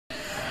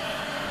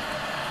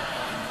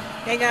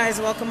Hey guys,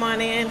 welcome on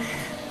in.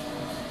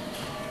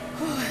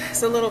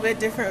 It's a little bit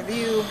different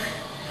view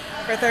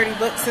for 30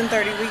 books in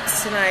 30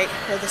 weeks tonight,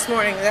 or this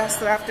morning. That's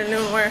the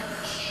afternoon,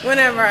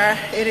 whenever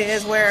it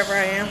is, wherever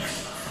I am.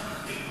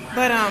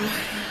 But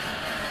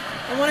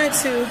I wanted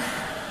to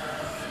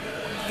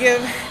give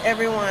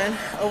everyone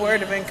a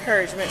word of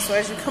encouragement. So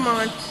as you come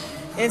on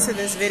into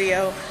this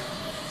video,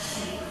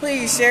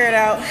 please share it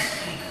out.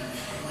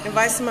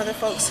 Invite some other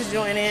folks to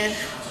join in.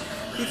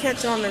 If you catch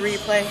it on the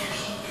replay,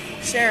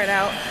 share it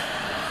out.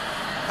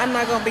 I'm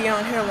not going to be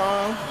on here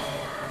long,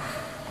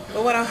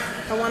 but what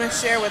I want to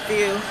share with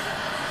you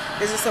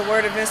is just a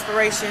word of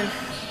inspiration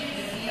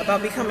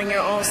about becoming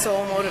your own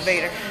soul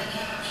motivator.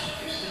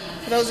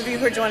 For those of you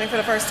who are joining for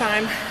the first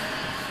time,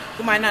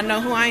 who might not know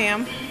who I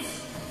am,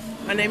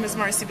 my name is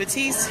Marcy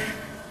Batiste.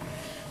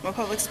 I'm a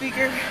public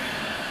speaker,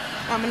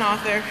 I'm an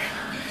author,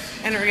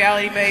 and a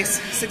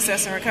reality-based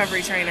success and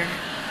recovery trainer.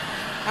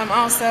 I'm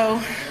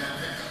also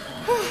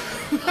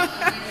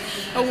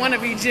a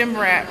wannabe gym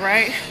rat,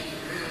 right?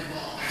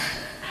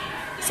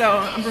 So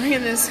I'm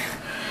bringing this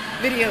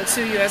video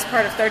to you as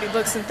part of 30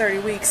 books in 30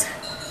 weeks,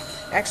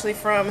 actually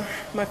from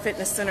my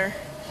fitness center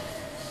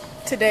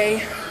today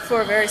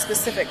for a very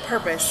specific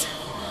purpose.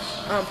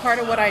 Part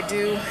of what I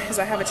do is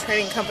I have a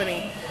trading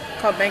company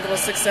called Bankable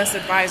Success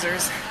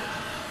Advisors,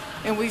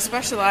 and we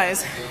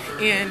specialize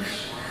in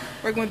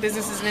working with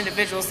businesses and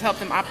individuals to help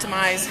them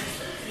optimize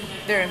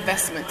their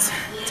investments,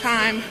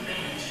 time,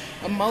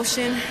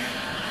 emotion,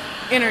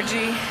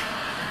 energy,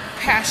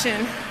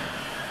 passion,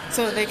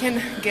 so that they can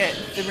get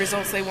the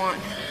results they want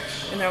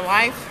in their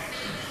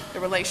life,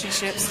 their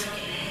relationships,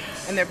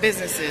 and their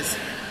businesses.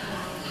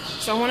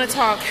 So I want to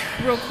talk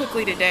real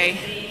quickly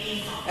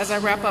today, as I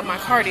wrap up my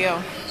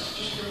cardio,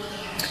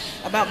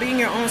 about being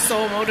your own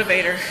soul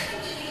motivator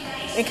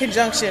in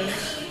conjunction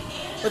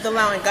with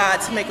allowing God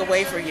to make a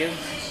way for you.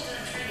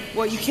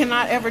 What you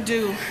cannot ever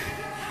do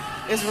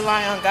is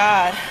rely on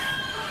God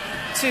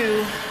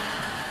to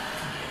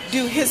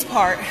do His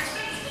part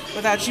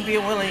without you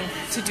being willing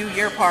to do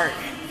your part.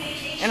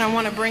 And I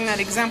want to bring that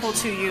example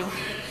to you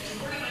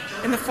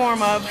in the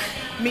form of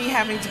me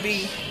having to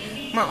be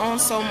my own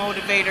soul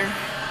motivator.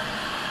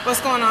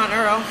 What's going on,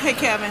 Earl? Hey,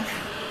 Kevin.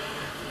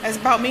 It's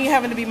about me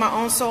having to be my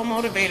own soul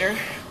motivator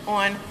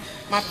on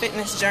my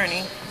fitness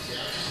journey.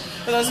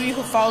 For those of you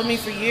who followed me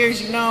for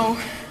years, you know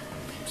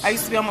I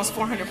used to be almost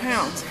 400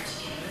 pounds.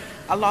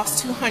 I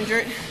lost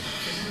 200.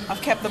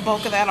 I've kept the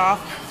bulk of that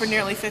off for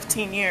nearly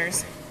 15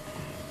 years.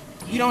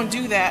 You don't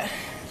do that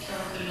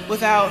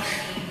without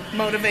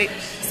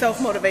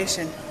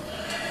self-motivation.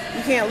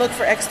 You can't look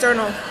for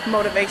external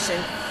motivation.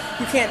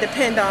 You can't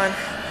depend on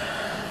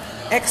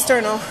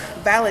external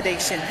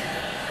validation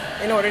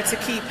in order to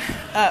keep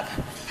up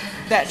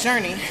that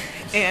journey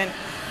and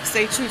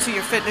stay true to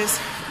your fitness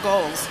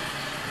goals.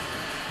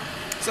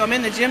 So I'm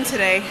in the gym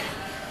today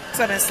because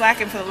I've been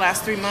slacking for the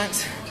last 3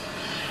 months.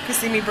 You can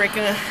see me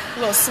breaking a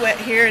little sweat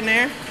here and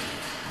there.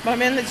 But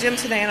I'm in the gym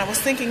today, and I was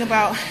thinking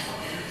about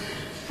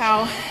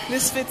how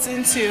this fits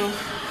into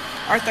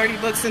our 30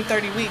 books in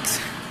 30 weeks.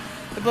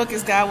 The book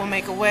is God Will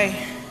Make a Way.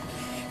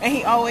 And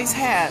He always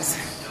has.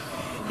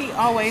 He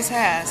always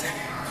has.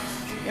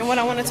 And what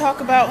I want to talk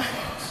about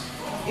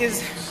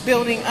is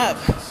building up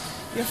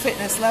your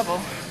fitness level,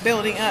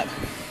 building up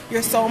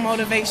your soul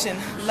motivation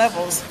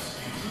levels,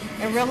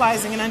 and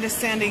realizing and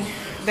understanding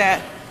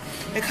that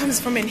it comes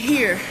from in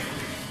here.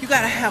 You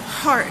got to have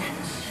heart.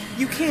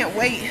 You can't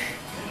wait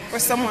for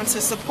someone to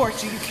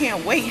support you. You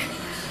can't wait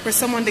for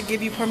someone to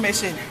give you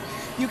permission.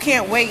 You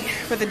can't wait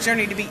for the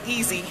journey to be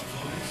easy.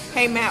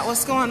 Hey Matt,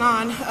 what's going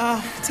on?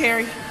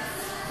 Terry,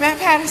 Matt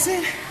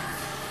Patterson.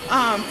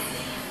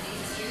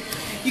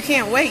 You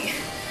can't wait.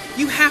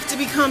 You have to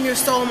become your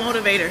soul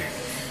motivator,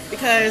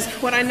 because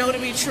what I know to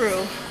be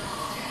true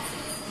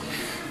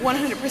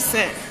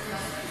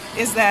 100%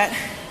 is that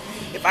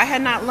if I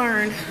had not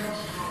learned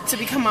to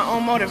become my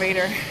own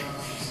motivator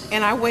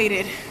and I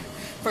waited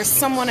for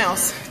someone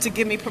else to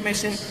give me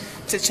permission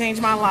to change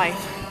my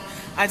life,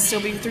 I'd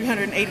still be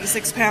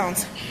 386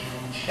 pounds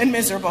and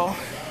miserable.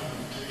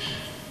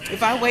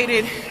 If I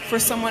waited for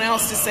someone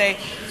else to say,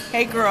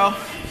 hey girl,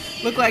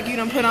 look like you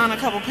done put on a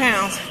couple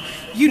pounds,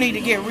 you need to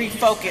get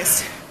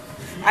refocused,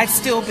 I'd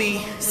still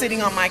be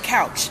sitting on my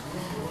couch.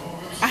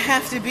 I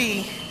have to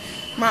be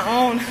my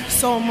own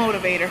soul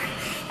motivator.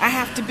 I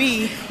have to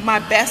be my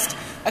best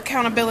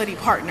accountability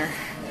partner.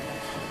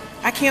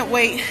 I can't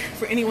wait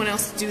for anyone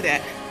else to do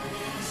that.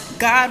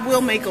 God will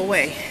make a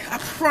way. I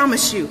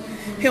promise you,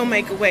 He'll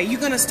make a way. You're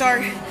going to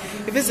start,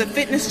 if it's a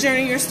fitness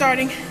journey you're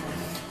starting,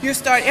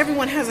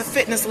 everyone has a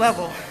fitness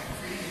level.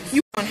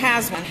 Everyone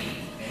has one.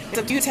 It's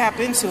up to you to tap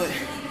into it.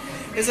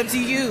 It's up to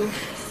you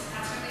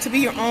to be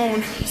your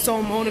own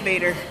soul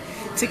motivator,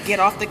 to get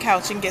off the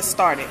couch and get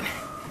started.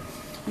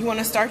 You want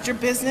to start your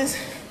business?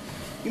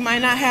 You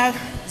might not have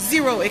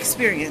zero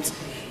experience.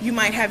 You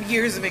might have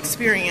years of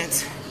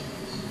experience.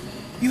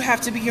 You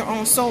have to be your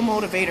own soul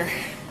motivator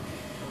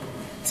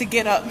to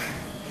get up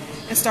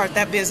and start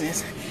that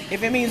business.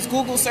 If it means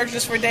Google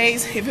searches for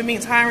days, if it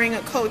means hiring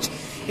a coach,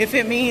 if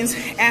it means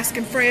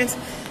asking friends,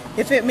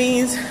 If it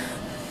means,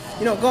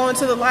 going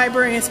to the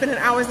library and spending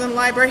hours in the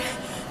library,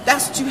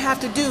 that's what you have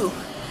to do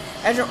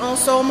as your own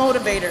soul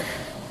motivator.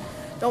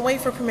 Don't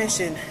wait for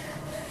permission.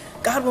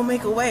 God will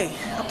make a way.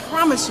 I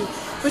promise you.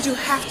 But you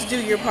have to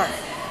do your part.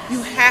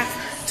 You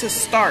have to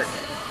start.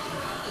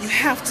 You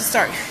have to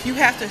start. You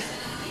have to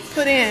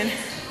put in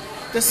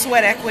the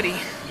sweat equity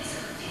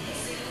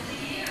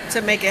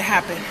to make it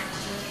happen.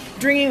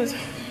 Dreams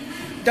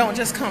don't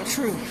just come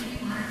true.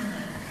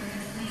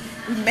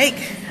 We make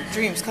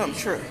dreams come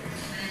true.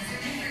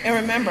 And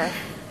remember,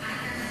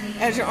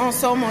 as your own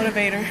soul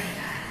motivator,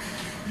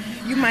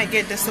 you might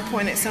get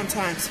disappointed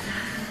sometimes.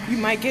 You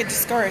might get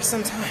discouraged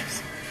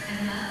sometimes.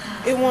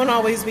 It won't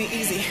always be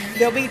easy.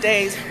 There'll be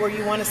days where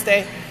you want to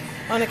stay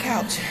on the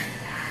couch.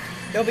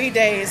 There'll be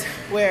days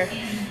where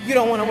you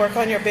don't want to work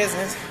on your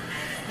business.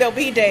 There'll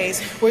be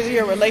days where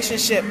your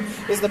relationship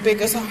is the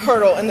biggest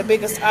hurdle and the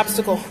biggest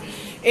obstacle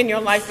in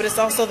your life, but it's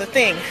also the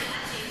thing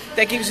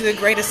that gives you the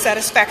greatest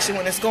satisfaction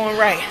when it's going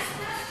right.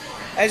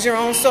 As your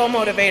own soul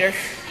motivator,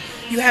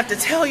 you have to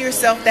tell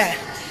yourself that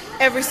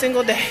every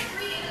single day.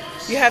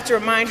 You have to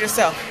remind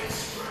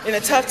yourself, in the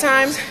tough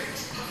times,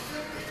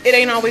 it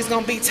ain't always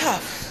going to be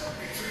tough.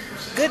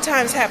 Good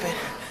times happen,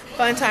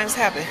 fun times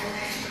happen,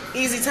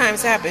 easy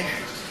times happen,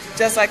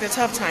 just like the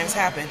tough times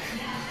happen.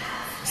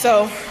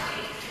 So,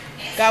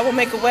 God will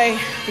make a way,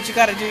 but you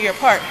got to do your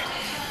part.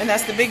 And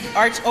that's the big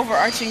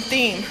overarching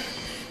theme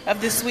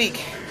of this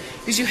week,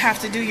 is you have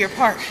to do your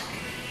part.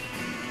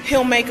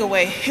 He'll make a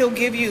way. He'll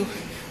give you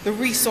the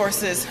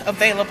resources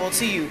available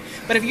to you.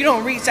 But if you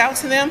don't reach out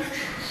to them,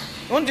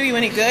 it won't do you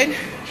any good. It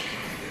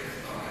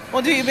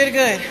won't do you a bit of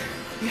good.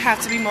 You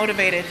have to be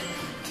motivated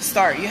to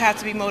start. You have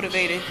to be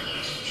motivated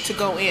to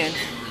go in.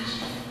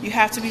 You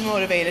have to be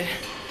motivated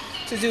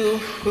to do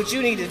what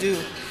you need to do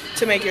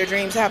to make your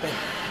dreams happen.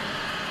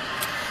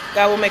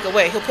 God will make a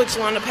way. He'll put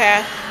you on the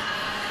path.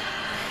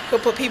 He'll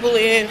put people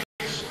in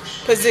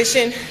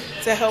position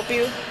to help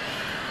you.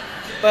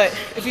 But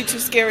if you're too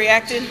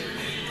scary-acted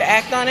to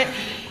act on it,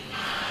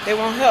 they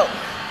won't help.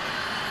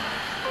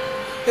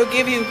 He'll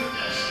give you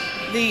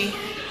the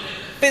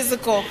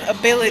physical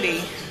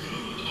ability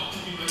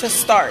to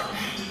start.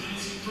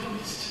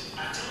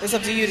 It's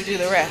up to you to do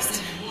the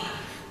rest.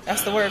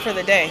 That's the word for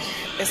the day.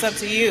 It's up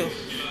to you.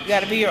 You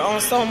got to be your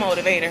own soul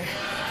motivator.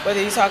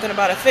 Whether you're talking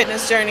about a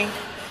fitness journey,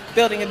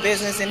 building a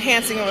business,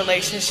 enhancing a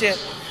relationship,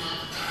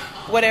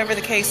 whatever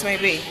the case may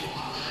be.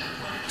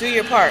 Do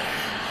your part.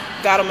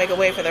 God will make a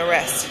way for the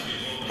rest.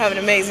 Have an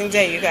amazing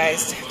day, you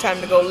guys.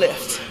 Time to go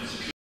lift.